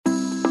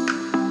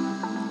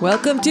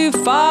Welcome to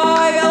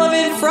 5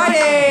 Element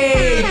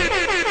Friday!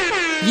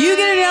 You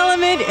get an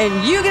element,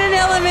 and you get an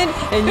element,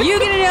 and you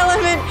get an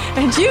element,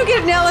 and you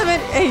get an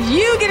element, and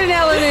you get an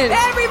element.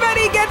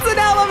 Everybody gets an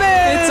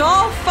element! It's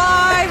all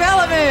 5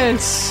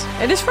 elements.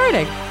 And it's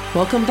Friday.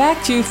 Welcome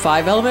back to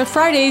 5 Element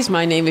Fridays.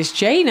 My name is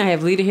Jane. I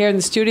have Lita here in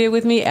the studio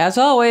with me, as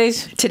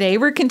always. Today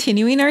we're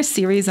continuing our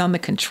series on the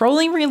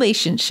controlling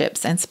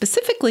relationships, and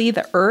specifically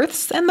the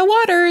earths and the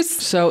waters.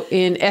 So,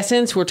 in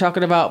essence, we're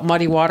talking about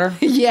muddy water.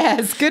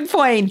 Yes, good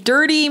point.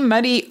 Dirty,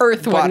 muddy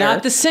earth water. But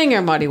not the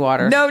singer Muddy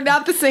Water. No,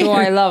 not the singer. Who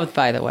I loved,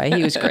 by the way.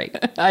 He was great.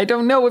 I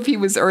don't know if he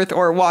was earth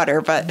or water,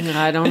 but...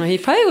 I don't know. He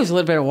probably was a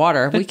little bit of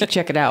water. We could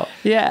check it out.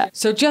 Yeah.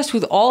 So just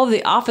with all of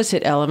the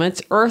opposite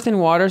elements, earth and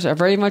waters are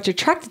very much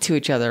attracted to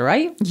each other,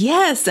 right?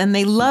 Yes, and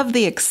they love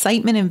the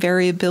excitement and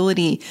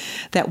variability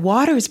that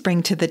waters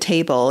bring to the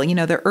table. You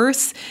know, the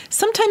earths,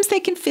 sometimes they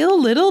can feel a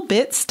little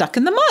bit stuck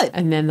in the mud.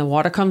 And then the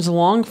water comes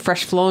along,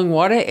 fresh flowing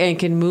water, and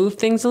can move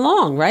things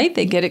along, right?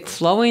 They get it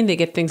flowing, they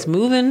get things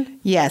moving.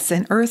 Yes,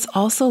 and earths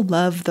also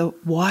love the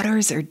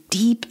waters are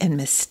deep and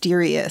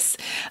mysterious.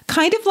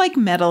 Kind of like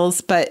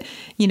metals, but,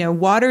 you know,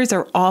 waters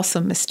are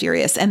also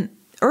mysterious. And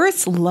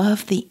earths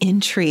love the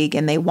intrigue,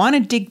 and they want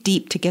to dig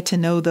deep to get to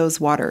know those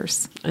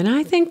waters. And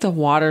I think the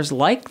waters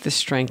like the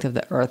strength of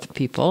the earth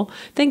people.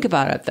 Think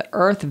about it. The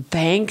earth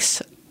banks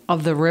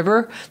of the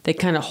river, they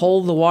kind of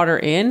hold the water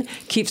in,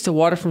 keeps the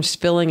water from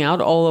spilling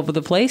out all over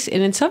the place.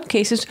 And in some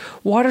cases,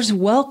 waters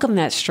welcome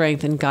that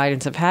strength and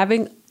guidance of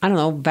having, I don't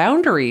know,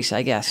 boundaries,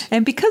 I guess.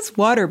 And because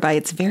water by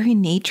its very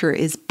nature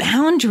is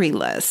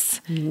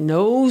boundaryless.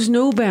 Knows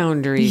no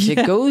boundaries.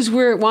 Yeah. It goes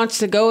where it wants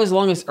to go as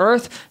long as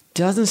earth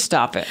doesn't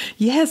stop it.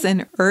 Yes,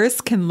 and earths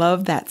can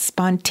love that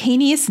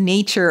spontaneous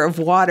nature of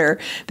water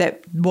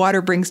that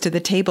water brings to the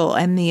table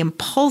and the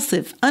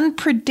impulsive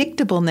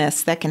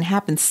unpredictableness that can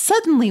happen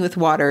suddenly with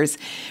waters.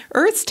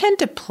 Earths tend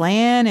to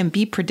plan and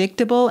be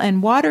predictable,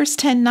 and waters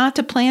tend not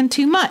to plan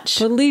too much.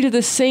 But Lita,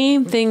 the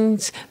same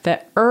things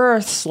that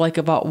earths like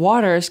about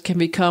waters can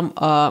become,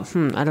 I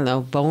don't know,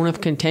 bone of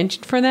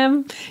contention for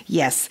them?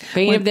 Yes.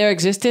 Pain of their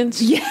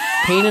existence? Yeah.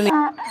 Pain in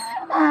the...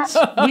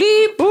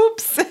 Bleep.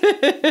 Oops.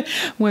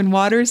 When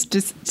waters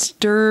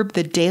disturb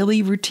the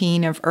daily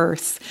routine of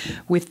earths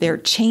with their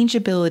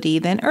changeability,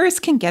 then earths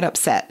can get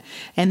upset,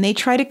 and they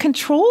try to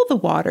control the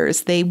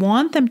waters. They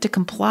want them to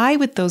comply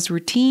with those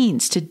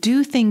routines, to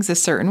do things a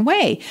certain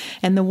way,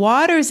 and the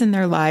waters in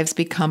their lives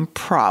become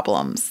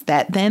problems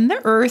that then the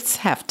earths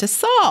have to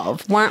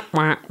solve. Wah,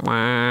 wah,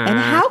 wah. And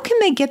how can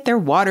they get their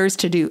waters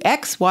to do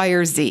X, Y,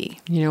 or Z?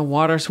 You know,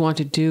 waters want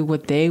to do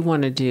what they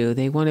want to do.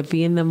 They want to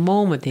be in the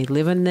moment. They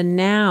live in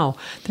the now.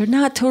 They're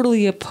not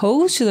totally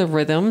opposed to the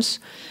rhythms,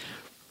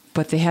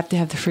 but they have to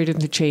have the freedom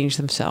to change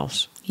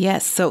themselves.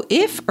 Yes, so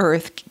if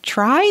Earth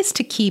tries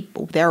to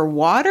keep their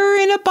water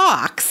in a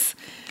box...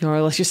 Or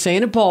let's just say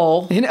in a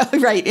bowl. in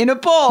a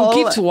bowl.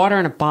 Who keeps water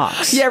in a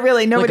box? Yeah,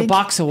 really, nobody... Like a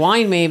box of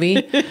wine, maybe.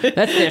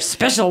 That's their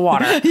special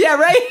water. Yeah,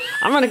 right?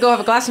 I'm going to go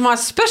have a glass of my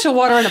special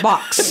water in a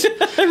box.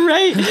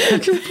 Right. Put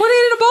it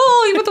in a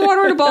bowl. You put the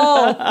water in a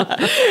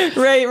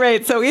bowl.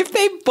 Right. So if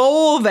they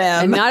bowl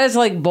them... And not as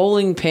like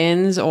bowling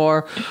pins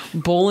or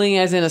bowling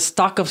as in a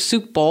stock of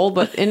soup bowl,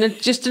 but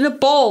just in a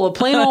bowl, a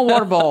plain old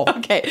water bowl.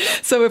 Okay,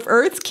 so if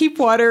Earths keep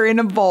water in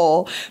a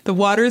bowl, the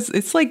waters,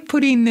 it's like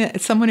putting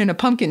someone in a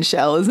pumpkin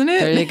shell, isn't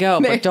it? There you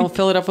go, but don't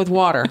fill it up with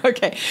water.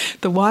 Okay,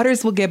 the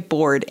waters will get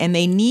bored, and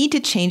they need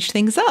to change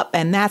things up,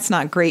 and that's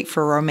not great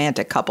for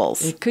romantic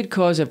couples. It could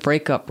cause a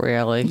breakup,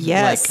 really.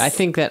 Yes. Like, I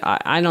think that,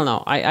 I don't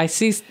know. I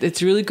see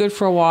it's really good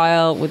for a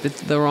while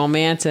with the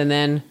romance, and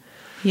then...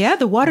 Yeah,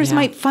 the waters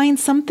might find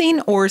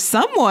something or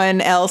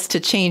someone else to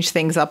change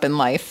things up in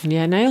life.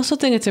 Yeah, and I also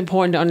think it's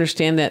important to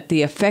understand that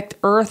the effect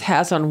Earth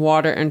has on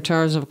water in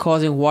terms of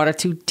causing water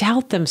to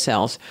doubt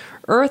themselves.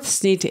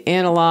 Earths need to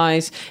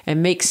analyze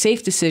and make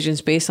safe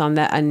decisions based on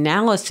that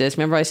analysis.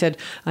 Remember I said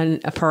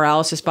a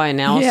paralysis by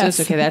analysis? Yes.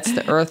 Okay, that's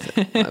the Earth,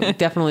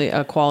 definitely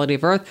a quality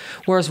of Earth.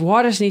 Whereas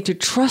waters need to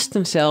trust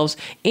themselves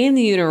in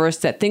the universe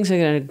that things are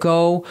going to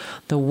go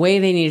the way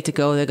they need it to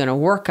go. They're going to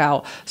work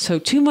out. So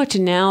too much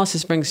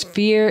analysis brings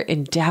fear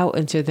and doubt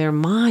into their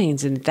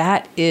minds. And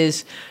that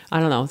is,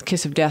 I don't know, the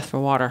kiss of death for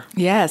water.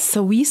 Yes,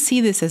 so we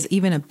see this as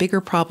even a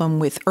bigger problem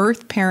with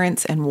Earth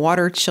parents and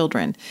water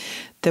children.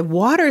 The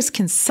waters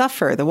can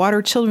suffer, the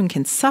water children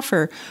can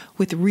suffer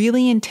with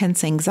really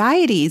intense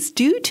anxieties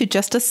due to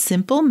just a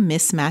simple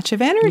mismatch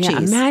of energies. Yeah,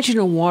 imagine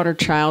a water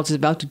child is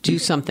about to do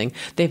something.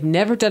 They've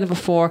never done it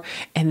before,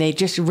 and they're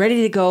just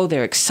ready to go.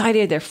 They're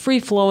excited. They're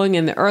free-flowing,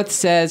 and the earth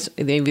says,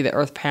 maybe the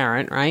earth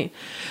parent, right?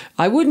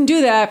 I wouldn't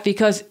do that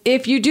because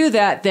if you do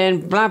that,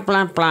 then blah,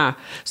 blah, blah.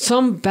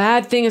 Some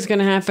bad thing is going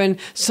to happen,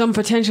 some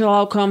potential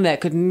outcome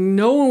that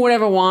no one would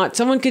ever want.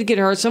 Someone could get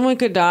hurt, someone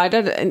could die,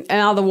 and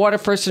now the water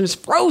person is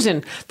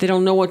frozen. They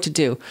don't know what to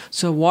do.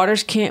 So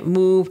waters can't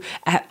move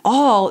at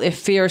all if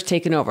fear is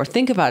taken over.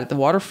 Think about it. The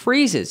water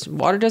freezes.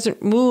 Water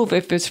doesn't move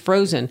if it's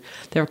frozen.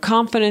 Their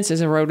confidence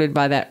is eroded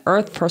by that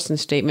earth person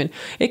statement.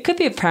 It could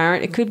be a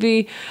parent. It could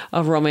be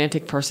a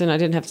romantic person. I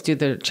didn't have to do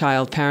the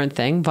child parent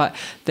thing, but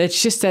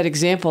that's just that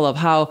example of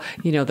how,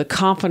 the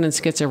confidence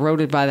gets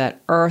eroded by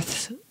that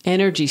earth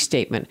energy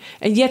statement.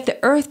 And yet the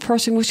earth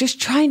person was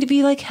just trying to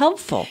be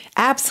helpful.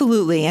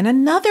 Absolutely. And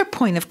another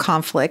point of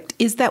conflict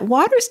is that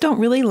waters don't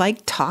really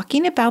like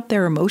talking about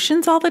their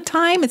emotions all the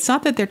time. It's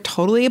not that they're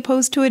totally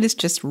opposed to it. It's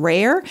just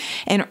rare.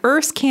 And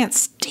earths can't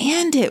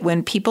stand it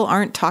when people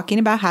aren't talking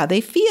about how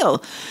they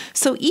feel.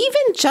 So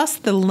even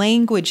just the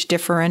language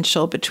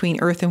differential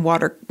between earth and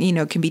water,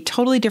 can be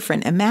totally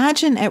different.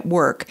 Imagine at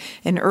work,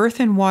 an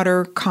earth and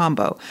water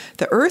combo.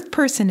 The earth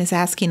person is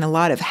asking a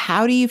lot of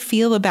how do you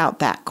feel about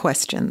that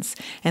question?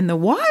 And the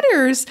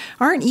waters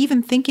aren't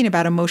even thinking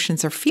about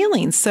emotions or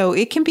feelings. So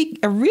it can be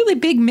a really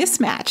big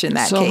mismatch in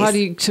that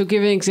case. So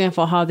give an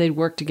example how they'd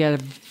work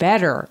together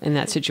better in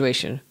that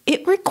situation.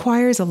 It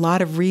requires a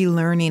lot of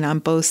relearning on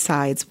both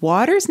sides.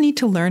 Waters need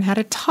to learn how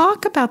to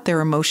talk about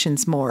their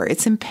emotions more.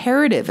 It's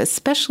imperative,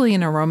 especially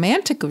in a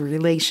romantic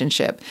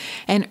relationship.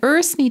 And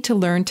earths need to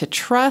learn to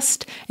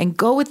trust and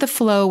go with the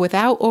flow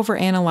without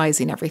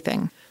overanalyzing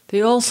everything.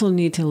 They also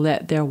need to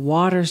let their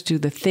waters do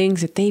the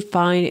things that they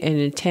find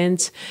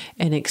intense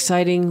and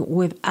exciting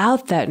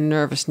without that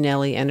nervous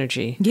Nelly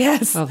energy.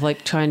 Yes. Of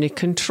trying to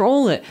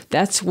control it.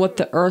 That's what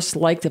the earths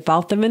liked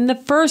about them in the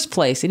first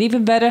place. And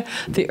even better,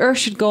 the earth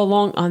should go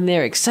along on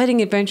their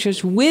exciting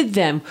adventures with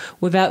them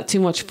without too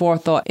much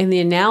forethought in the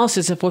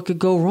analysis of what could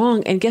go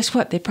wrong. And guess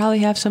what? They probably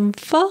have some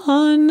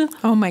fun.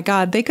 Oh my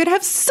God, they could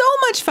have so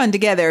much fun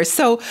together.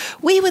 So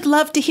we would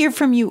love to hear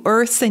from you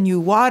earths and you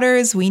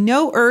waters. We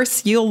know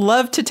earths, you'll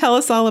love to tell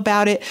us all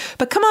about it.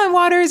 But come on,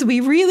 waters,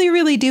 we really,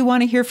 really do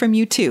want to hear from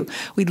you too.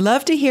 We'd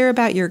love to hear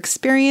about your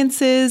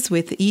experiences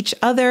with each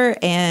other,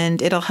 and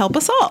it'll help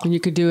us all. And you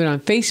could do it on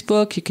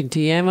Facebook. You can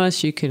DM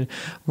us. You can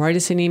write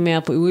us an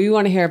email. But we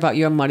want to hear about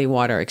your muddy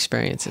water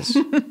experiences.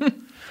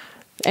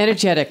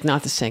 Energetic,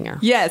 not the singer.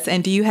 Yes.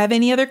 And do you have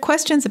any other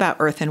questions about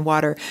earth and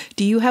water?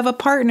 Do you have a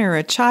partner,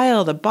 a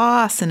child, a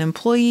boss, an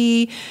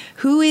employee?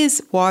 Who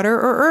is water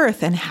or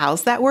earth? And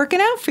how's that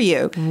working out for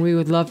you? We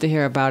would love to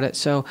hear about it.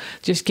 So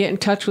just get in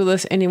touch with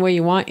us any way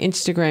you want.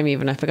 Instagram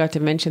even. I forgot to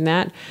mention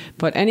that.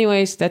 But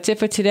anyways, that's it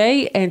for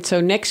today. And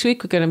so next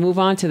week, we're going to move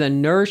on to the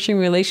nourishing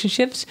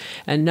relationships.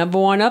 And number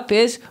one up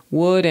is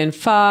wood and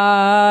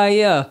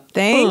fire.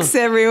 Thanks,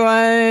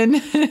 everyone.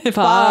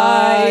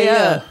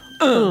 Fire.